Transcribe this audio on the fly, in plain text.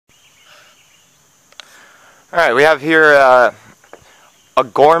Alright, we have here a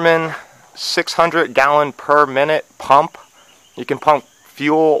Gorman 600 gallon per minute pump. You can pump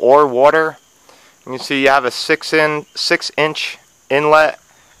fuel or water. You can see you have a 6 inch inlet,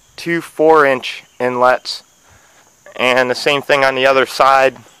 two 4-inch inlets, and the same thing on the other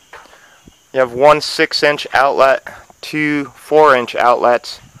side. You have one 6-inch outlet, two 4-inch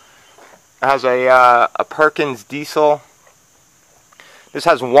outlets. It has a Perkins diesel. This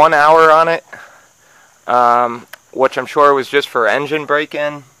has 1 hour on it, which I'm sure was just for engine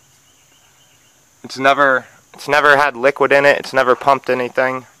break-in. It's never had liquid in it. It's never pumped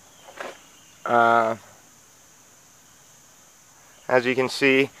anything. As you can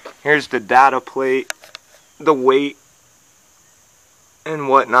see, here's the data plate, the weight and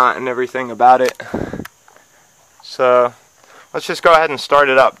whatnot and everything about it. So let's just go ahead and start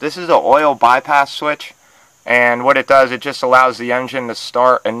it up. This is an oil bypass switch, and what it does, it just allows the engine to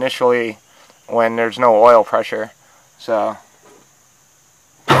start initially when there's no oil pressure. So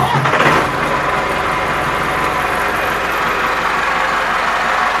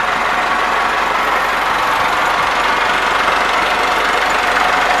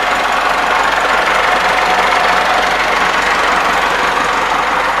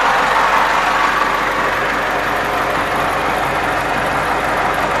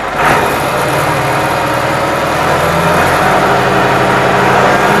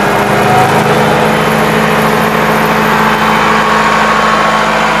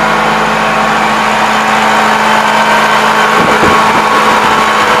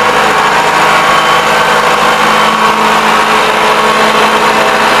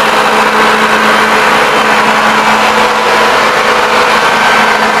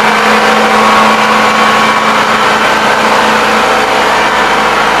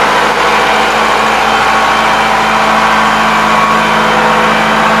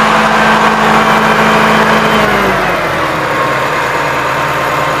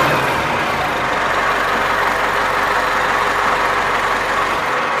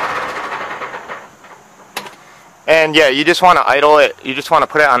and yeah, you just want to idle it. You just want to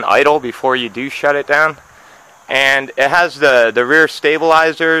put it on idle before you do shut it down. And it has the rear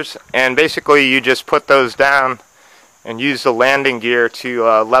stabilizers, and basically you just put those down and use the landing gear to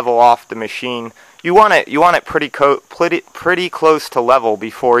level off the machine. You want it pretty close to level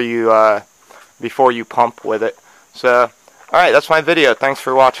before you pump with it. So, all right, that's my video. Thanks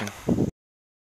for watching.